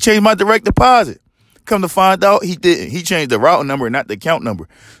supposed to have changed my direct deposit. Come to find out, he didn't. He changed the route number, not the account number.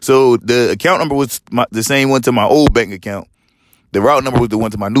 So the account number was the same one to my old bank account. The route number was the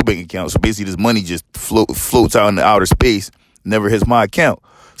one to my new bank account. So basically, this money just floats out in the outer space, never hits my account.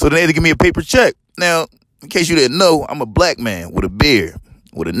 So then they had to give me a paper check. Now, in case you didn't know, I'm a black man with a beard,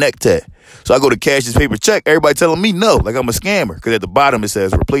 with a neck tat. So I go to cash this paper check. Everybody telling me no, like I'm a scammer, because at the bottom it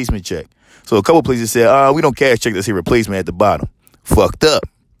says replacement check. So a couple places said, we don't cash check, let's see replacement at the bottom. Fucked up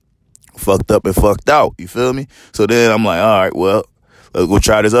and fucked out. You feel me? So then I'm like, all right, well, let's go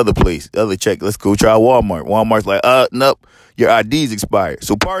try this other place, other check. Let's go try Walmart. Walmart's like, nope, your ID's expired.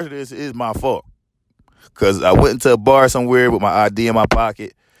 So part of this is my fault, because I went into a bar somewhere with my ID in my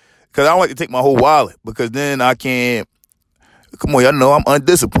pocket, because I don't like to take my whole wallet, because then I can't, come on, y'all know I'm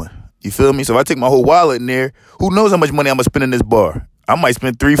undisciplined. You feel me? So if I take my whole wallet in there, who knows how much money I'm going to spend in this bar? I might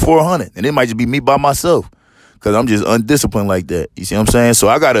spend $300-400, and it might just be me by myself, because I'm just undisciplined like that. You see what I'm saying? So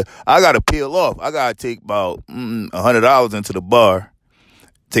I gotta peel off. I gotta take about $100 into the bar,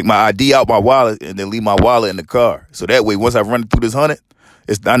 take my ID out my wallet, and then leave my wallet in the car. So that way, once I run through this 100,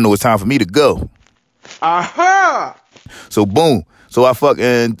 I know it's time for me to go. Aha! So boom. So I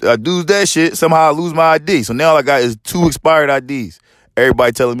do that shit. Somehow I lose my ID. So now all I got is 2 expired IDs.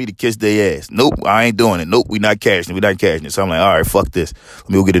 Everybody telling me to kiss their ass. Nope, I ain't doing it. Nope, we not cashing it. So I'm like, all right, fuck this. Let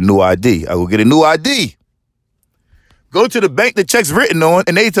me go get a new ID. I go get a new ID. Go to the bank the check's written on,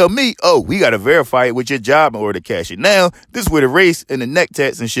 and they tell me, we got to verify it with your job in order to cash it. Now, this is where the race and the neck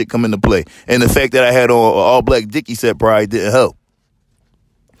tats and shit come into play. And the fact that I had on an all-black Dickie set probably didn't help.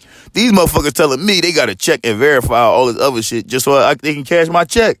 These motherfuckers telling me they got to check and verify all this other shit just so they can cash my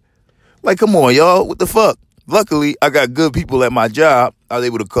check. Like, come on, y'all. What the fuck? Luckily, I got good people at my job I was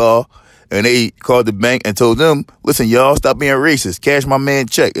able to call, and they called the bank and told them, listen, y'all, stop being racist. Cash my man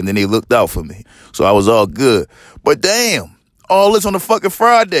check. And then they looked out for me. So I was all good. But damn, all this on a fucking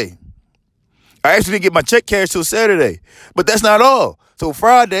Friday. I actually didn't get my check cashed till Saturday. But that's not all. So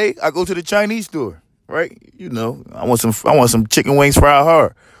Friday, I go to the Chinese store, right? You know, I want some chicken wings fried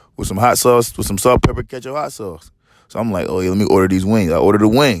hard with some hot sauce, with some salt, pepper, ketchup, hot sauce. So I'm like, let me order these wings. I order the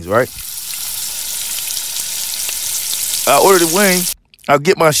wings, right? I order the wings. I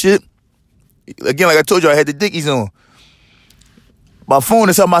get my shit. Again, like I told you, I had the Dickies on. My phone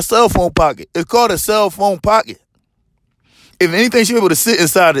is in my cell phone pocket. It's called a cell phone pocket. If anything should be able to sit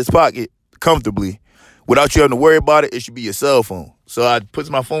inside this pocket comfortably without you having to worry about it, it should be your cell phone. So I put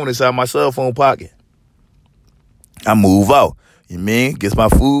my phone inside my cell phone pocket. I move out. You mean? Gets my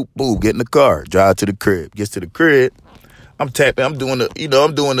food, boom, get in the car, drive to the crib. Gets to the crib, I'm tapping, I'm doing the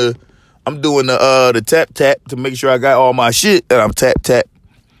tap to make sure I got all my shit, and I'm tap.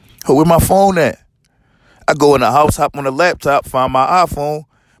 Oh, where my phone at? I go in the house, hop on the laptop, find my iPhone.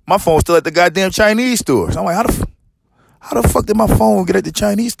 My phone's still at the goddamn Chinese store. So I'm like, how the fuck did my phone get at the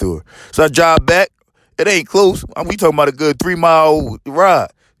Chinese store? So I drive back. It ain't close. We talking about a good 3-mile ride.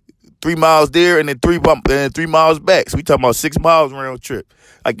 3 miles there and then 3 miles back. So we talking about 6 miles round trip.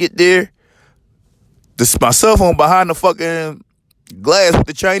 I get there. My cell phone behind the fucking glass with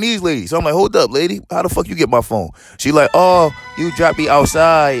the Chinese lady. So I'm like, hold up, lady. How the fuck you get my phone? She like, you drop me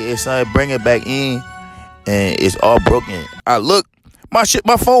outside and son, bring it back in. And it's all broken. I look, my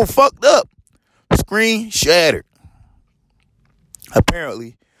phone fucked up. Screen shattered.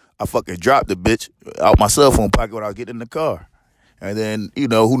 Apparently, I fucking dropped the bitch out my cell phone pocket when I was getting in the car. And then,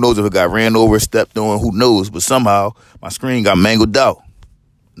 who knows if it got ran over, stepped on, who knows. But somehow, my screen got mangled out.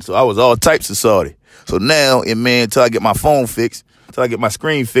 So I was all types of salty. So now, until I get my phone fixed, until I get my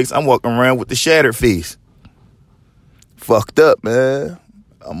screen fixed, I'm walking around with the shattered face. Fucked up, man.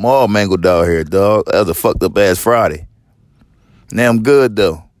 I'm all mangled out here, dog. That was a fucked up ass Friday. Now I'm good,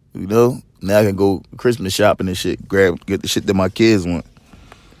 though. Now I can go Christmas shopping and shit, get the shit that my kids want.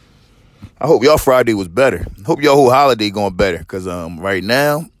 I hope y'all Friday was better. Hope y'all whole holiday going better. Because right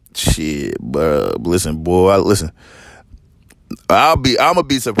now, shit, listen, boy, I'm going to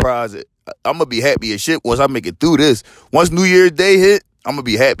be surprised. I'm going to be happy as shit once I make it through this. Once New Year's Day hit, I'm gonna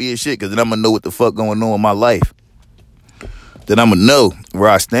be happy as shit, because then I'm gonna know what the fuck going on in my life. Then I'm gonna know where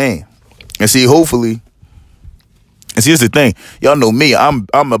I stand. And see, hopefully, and see, here's the thing. Y'all know me. I'm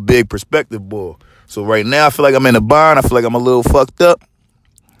a big perspective boy. So right now, I feel like I'm in a bind. I feel like I'm a little fucked up.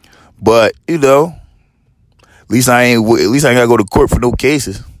 But, you know, at least I ain't gotta go to court for no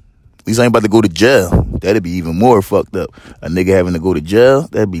cases. At least I ain't about to go to jail. That'd be even more fucked up. A nigga having to go to jail,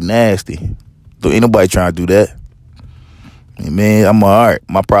 that'd be nasty. So ain't nobody trying to do that. Man, I'm alright.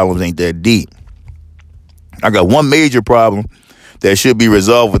 My problems ain't that deep. I got one major problem that should be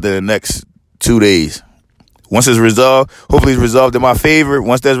resolved within the next 2 days. Once it's resolved, hopefully it's resolved in my favor.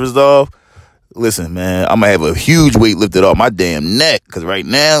 Once that's resolved, listen, man, I'm going to have a huge weight lifted off my damn neck. Because right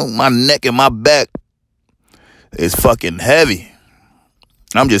now, my neck and my back is fucking heavy.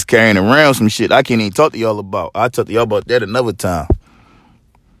 I'm just carrying around some shit I can't even talk to y'all about. I'll talk to y'all about that another time.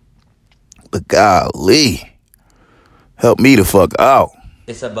 But golly, help me the fuck out.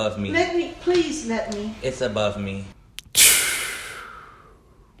 It's above me. Please let me. It's above me.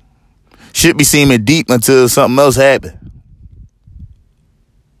 Shit be seeming deep until something else happen.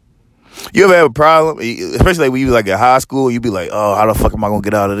 You ever have a problem, especially like when you was like in high school, you be like, oh, how the fuck am I gonna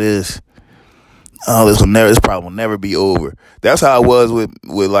get out of this? Oh, this problem will never be over. That's how it was with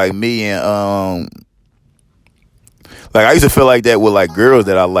like me and like I used to feel like that with like girls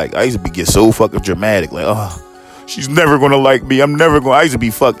that I like. I used to get so fucking dramatic, like, oh, she's never gonna like me. I used to be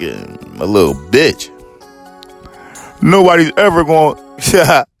fucking a little bitch. Nobody's ever gonna.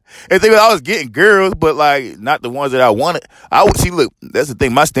 And I was getting girls, but like not the ones that I wanted. Look, that's the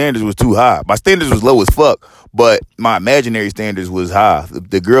thing. My standards was too high. My standards was low as fuck, but my imaginary standards was high.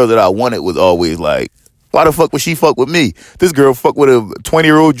 The girl that I wanted was always like, why the fuck would she fuck with me? This girl fuck with a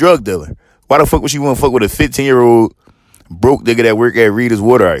 20-year-old drug dealer. Why the fuck would she want to fuck with a 15-year-old broke nigga that work at Rita's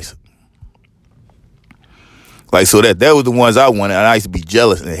Water Ice? Like, so that was the ones I wanted, and I used to be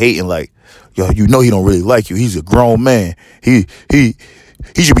jealous and hating. Like, yo, you know he don't really like you. He's a grown man. He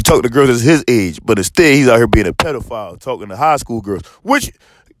should be talking to girls that's his age, but instead he's out here being a pedophile, talking to high school girls. Which,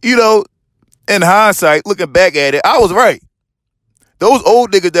 you know, in hindsight, looking back at it, I was right. Those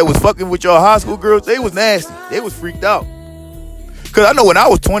old niggas that was fucking with y'all high school girls, they was nasty. They was freaked out. Because I know when I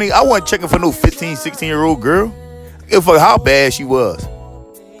was 20, I wasn't checking for no 15, 16-year-old girl. I give a fuck how bad she was.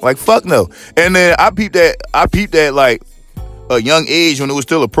 Like, fuck no. And then I peeped that like a young age when it was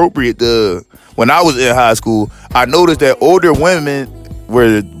still appropriate to, when I was in high school, I noticed that older women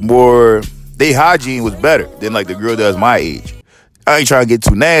were more, they hygiene was better than like the girl that was my age. I ain't trying to get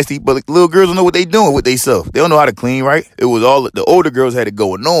too nasty, but like, little girls don't know what they doing with themselves. They don't know how to clean right. It was all, the older girls had it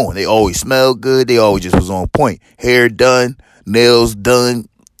going on. They always smelled good. They always just was on point. Hair done, nails done.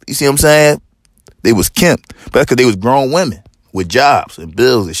 You see what I'm saying? They was kempt. But that's because they was grown women with jobs and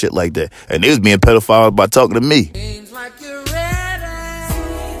bills and shit like that. And they was being pedophiles by talking to me.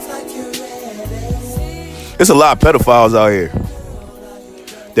 There's a lot of pedophiles out here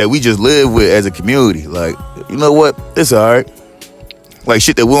that we just live with as a community. Like, you know what? It's all right. Like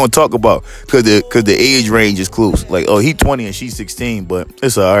shit that we don't talk about because the age range is close. Like, oh, he 20 and she's 16, but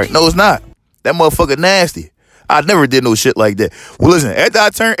it's all right. No, it's not. That motherfucker nasty. I never did no shit like that. Well, listen, after I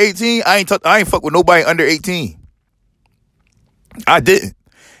turned 18, I ain't fuck with nobody under 18. I didn't.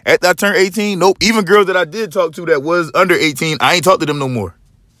 After I turned 18, nope. Even girls that I did talk to that was under 18, I ain't talk to them no more.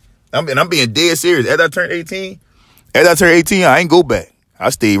 I'm being dead serious. After I turned 18, I ain't go back. I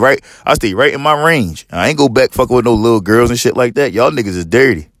stayed right in my range. I ain't go back fucking with no little girls and shit like that. Y'all niggas is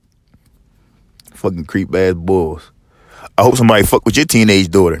dirty. Fucking creep ass bulls. I hope somebody fuck with your teenage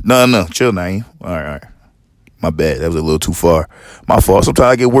daughter. No, chill now. All right. My bad. That was a little too far. My fault.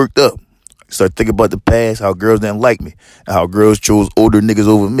 Sometimes I get worked up. Start thinking about the past, how girls didn't like me, and how girls chose older niggas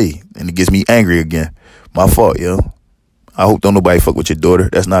over me, and it gets me angry again. My fault, yo. I hope don't nobody fuck with your daughter.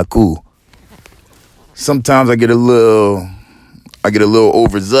 That's not cool. Sometimes I get a little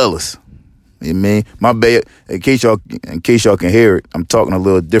overzealous. You know what I mean? My bad. In case y'all can hear it, I'm talking a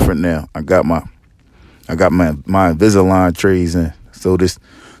little different now. I got my Invisalign trays in. So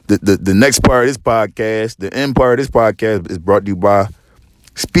the next part of this podcast, the end part of this podcast, is brought to you by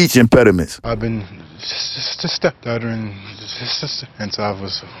speech impediments. I've been just a stepdaughter since I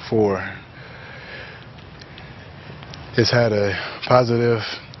was 4. It's had a positive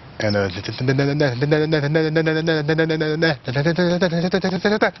and a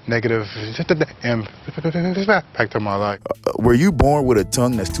negative impact on my life. Were you born with a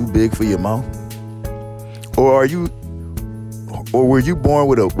tongue that's too big for your mouth? Or were you born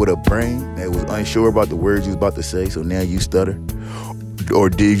with a brain that was unsure about the words you was about to say, so now you stutter? Or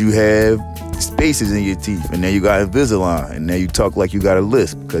did you have spaces in your teeth and now you got Invisalign and now you talk like you got a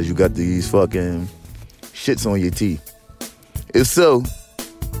lisp because you got these fucking shits on your teeth? If so,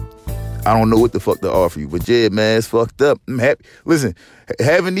 I don't know what the fuck to offer you. But yeah, man, it's fucked up. I'm happy. Listen,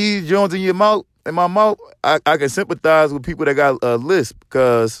 having these joints in my mouth, I can sympathize with people that got a lisp,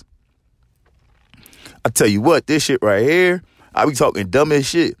 because I tell you what, this shit right here, I be talking dumb as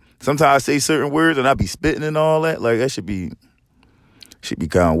shit. Sometimes I say certain words and I be spitting and all that. Like, that should be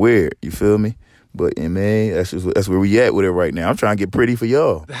kind of weird. You feel me? But, yeah, man, that's where we at with it right now. I'm trying to get pretty for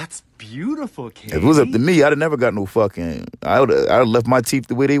y'all. That's beautiful, Katie. If it was up to me, I'd have never got no fucking... I'd have left my teeth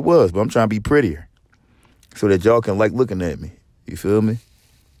the way they was, but I'm trying to be prettier so that y'all can like looking at me. You feel me?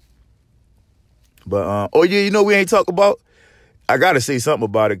 But, oh, yeah, you know we ain't talk about... I got to say something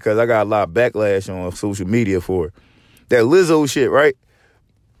about it because I got a lot of backlash on social media for it. That Lizzo shit, right?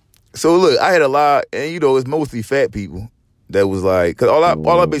 So, look, I had a lot, and, you know, it's mostly fat people that was like... Because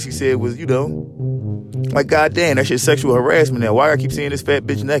all I basically said was, you know, like, goddamn, that shit's sexual harassment now. Why I keep seeing this fat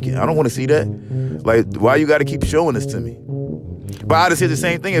bitch naked? I don't want to see that. Like, why you got to keep showing this to me? But I'd have said the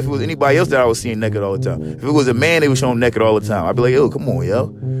same thing if it was anybody else that I was seeing naked all the time. If it was a man, they was showing naked all the time. I'd be like, yo, come on, yo.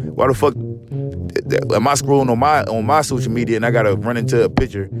 Why the fuck... Am I scrolling on my social media and I gotta run into a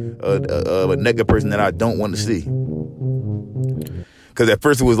picture of a naked person that I don't want to see? Because at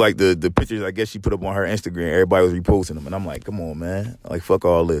first it was like the pictures I guess she put up on her Instagram. Everybody was reposting them, and I'm like, come on, man. Like, fuck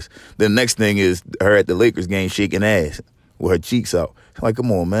all this. The next thing is her at the Lakers game shaking ass with her cheeks out. I'm like,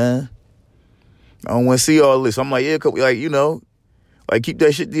 come on, man. I don't want to see all this. I'm like, yeah, like, you know, like, keep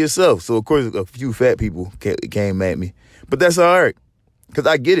that shit to yourself. So of course a few fat people came at me, but that's all right because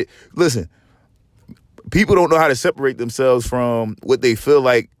I get it. Listen. People don't know how to separate themselves from what they feel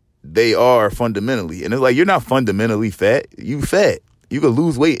like they are fundamentally. And it's like, you're not fundamentally fat. You fat. You could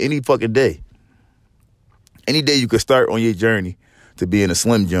lose weight any fucking day. Any day you could start on your journey to being a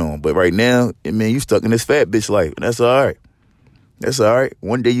slim John. But right now, man, you stuck in this fat bitch life. And that's all right. That's all right.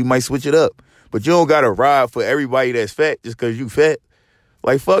 One day you might switch it up. But you don't got to ride for everybody that's fat just because you fat.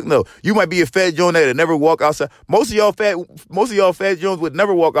 Like, fuck no. You might be a fat joint that'll never walk outside. Most of y'all fat joints would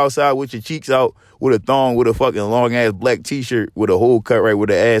never walk outside with your cheeks out with a thong, with a fucking long ass black t-shirt with a hole cut right with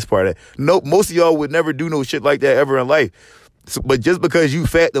the ass part of that. Nope, most of y'all would never do no shit like that ever in life. So, but just because you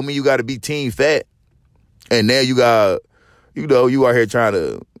fat don't mean you got to be team fat. And now you got, you know, you out here trying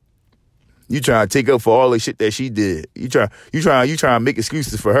to take up for all the shit that she did. You trying to make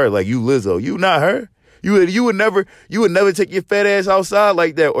excuses for her like you Lizzo. You not her. You would never take your fat ass outside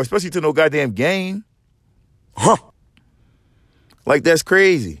like that, or especially to no goddamn game. Huh. Like, that's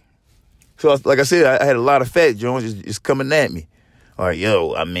crazy. So, like I said, I had a lot of fat joints just coming at me. All right,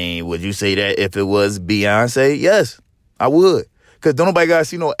 yo, I mean, would you say that if it was Beyonce? Yes, I would. Because don't nobody got to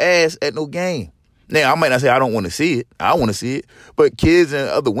see no ass at no game. Now, I might not say I don't want to see it. I want to see it. But kids and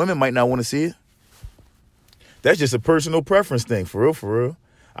other women might not want to see it. That's just a personal preference thing, for real, for real.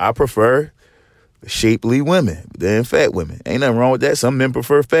 I prefer shapely women than fat women. Ain't nothing wrong with that. Some men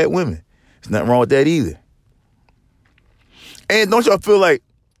prefer fat women. There's nothing wrong with that either. And don't y'all feel like,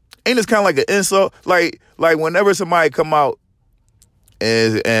 ain't this kind of like an insult? Like whenever somebody come out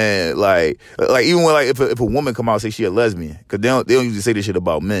and like even when, like, if a woman come out and say she a lesbian, because they don't usually say this shit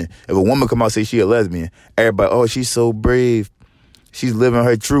about men. If a woman come out and say she a lesbian, everybody, oh, she's so brave. She's living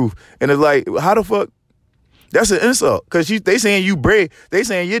her truth. And it's like, how the fuck? That's an insult. Because they saying you brave. They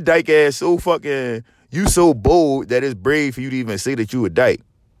saying your dyke ass so fucking, you so bold that it's brave for you to even say that you a dyke.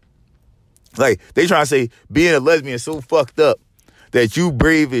 Like, they trying to say being a lesbian is so fucked up that you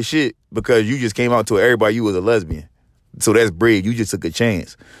brave as shit because you just came out to everybody you was a lesbian. So that's brave. You just took a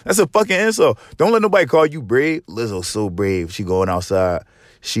chance. That's a fucking insult. Don't let nobody call you brave. Lizzo's so brave. She going outside.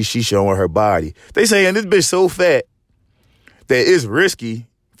 She showing her body. They saying this bitch so fat that it's risky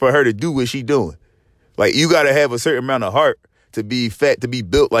for her to do what she doing. Like, you got to have a certain amount of heart to be fat, to be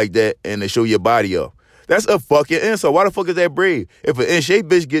built like that, and to show your body off. That's a fucking insult. Why the fuck is that brave? If an in-shape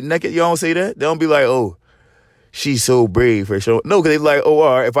bitch get naked, y'all don't say that? They don't be like, oh, she's so brave for showing. No, because they like, oh,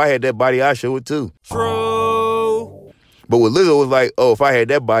 all right, if I had that body, I'd show it too. True. But with Lizzo, was like, oh, if I had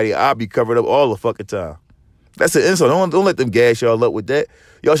that body, I'd be covered up all the fucking time. That's an insult. Don't let them gas y'all up with that.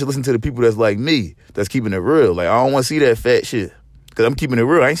 Y'all should listen to the people that's like me, that's keeping it real. Like, I don't want to see that fat shit. Because I'm keeping it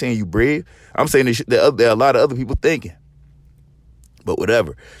real. I ain't saying you brave. I'm saying this shit that there are a lot of other people thinking. But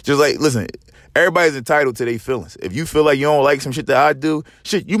whatever. Just like, listen, everybody's entitled to their feelings. If you feel like you don't like some shit that I do,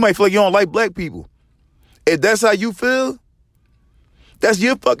 shit, you might feel like you don't like black people. If that's how you feel, that's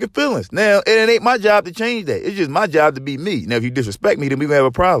your fucking feelings. Now, it ain't my job to change that. It's just my job to be me. Now, if you disrespect me, then we gonna have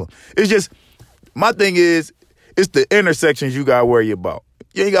a problem. It's just, my thing is, it's the intersections you gotta worry about.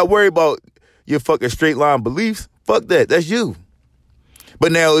 You ain't gotta worry about your fucking straight line beliefs. Fuck that. That's you.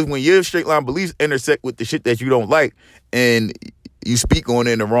 But now, when your straight line beliefs intersect with the shit that you don't like, and you speak on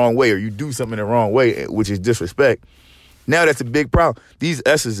it in the wrong way, or you do something in the wrong way, which is disrespect, Now that's a big problem. These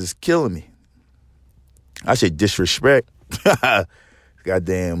S's is killing me. I should disrespect.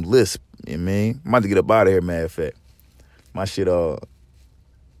 Goddamn lisp. You know what I mean? I'm about to get up out of here, matter of fact. My shit I'm all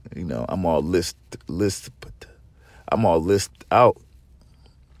I'm all list out.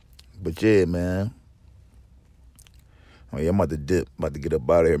 But yeah, man. Oh yeah, I'm about to dip. About to get up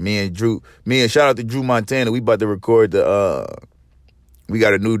out of here. Me and shout out to Drew Montana. We about to record we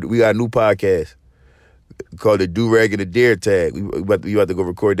got a new podcast called the Do Rag and the Dare Tag. We about to go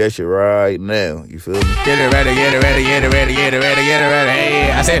record that shit right now. You feel me? Get it ready.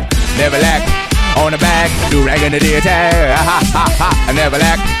 Hey, I said, never lack on the back, do rag and the Dare Tag. I never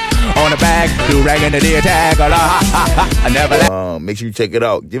lack on the back, do rag and the Dare Tag. I never lack. Make sure you check it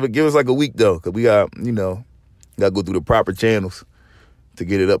out. Give us like a week though, cause we got gotta go through the proper channels to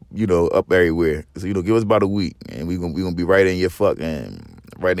get it up, up everywhere. So give us about a week, and we gonna be right in your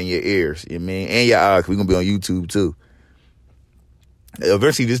right in your ears, you know what I mean, and your eyes. We gonna be on YouTube too.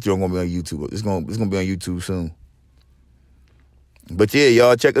 Eventually, this joint gonna be on YouTube. It's gonna be on YouTube soon. But yeah,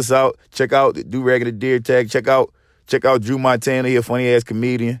 y'all check us out. Check out the Do Rag and the Dare Tag. Check out Drew Montana. He a funny ass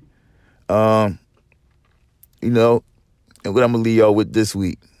comedian. And what I'm gonna leave y'all with this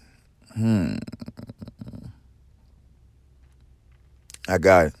week. I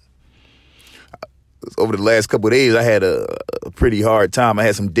got it. Over the last couple of days, I had a pretty hard time. I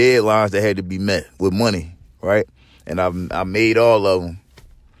had some deadlines that had to be met with money, right? And I made all of them.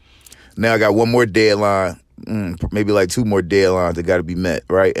 Now I got one more deadline, maybe like two more deadlines that got to be met,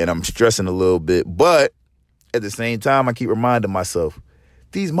 right? And I'm stressing a little bit. But at the same time, I keep reminding myself,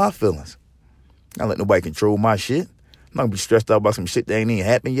 these my feelings. I don't let nobody control my shit. I'm not going to be stressed out about some shit that ain't even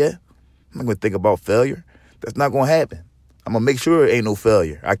happened yet. I'm not going to think about failure. That's not going to happen. I'm going to make sure it ain't no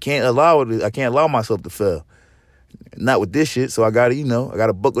failure. I can't allow myself to fail. Not with this shit, so I got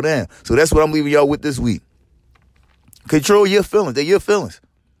to buckle down. So that's what I'm leaving y'all with this week. Control your feelings. They're your feelings.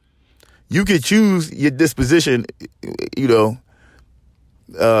 You can choose your disposition,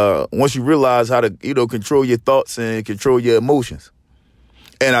 once you realize how to, control your thoughts and control your emotions.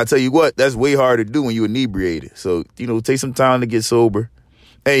 And I tell you what, that's way harder to do when you're inebriated. So, take some time to get sober.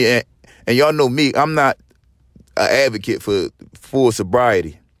 And y'all know me, I'm not an advocate for full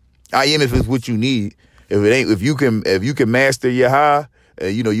sobriety. I am if it's what you need. If you can master your high,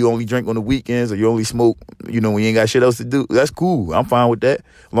 you only drink on the weekends or you only smoke, when you ain't got shit else to do, that's cool. I'm fine with that.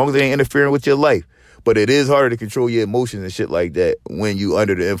 As long as it ain't interfering with your life. But it is harder to control your emotions and shit like that when you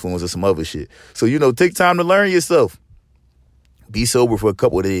under the influence of some other shit. So, take time to learn yourself. Be sober for a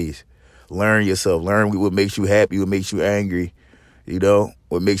couple of days. Learn yourself. Learn what makes you happy, what makes you angry,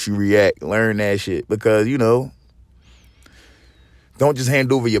 what makes you react. Learn that shit. Because, don't just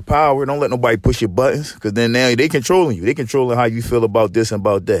hand over your power. Don't let nobody push your buttons. Because then now they controlling you. They controlling how you feel about this and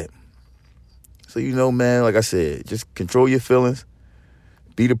about that. So, man, like I said, just control your feelings.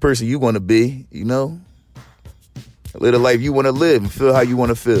 Be the person you want to be, Live the life you want to live and feel how you want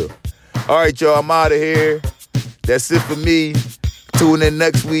to feel. All right, y'all, I'm out of here. That's it for me. Tune in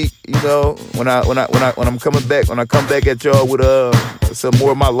next week, when I'm coming back, when I come back at y'all with some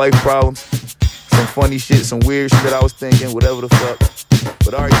more of my life problems, some funny shit, some weird shit that I was thinking, whatever the fuck.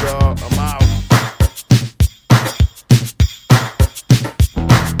 But all right, y'all, I'm out.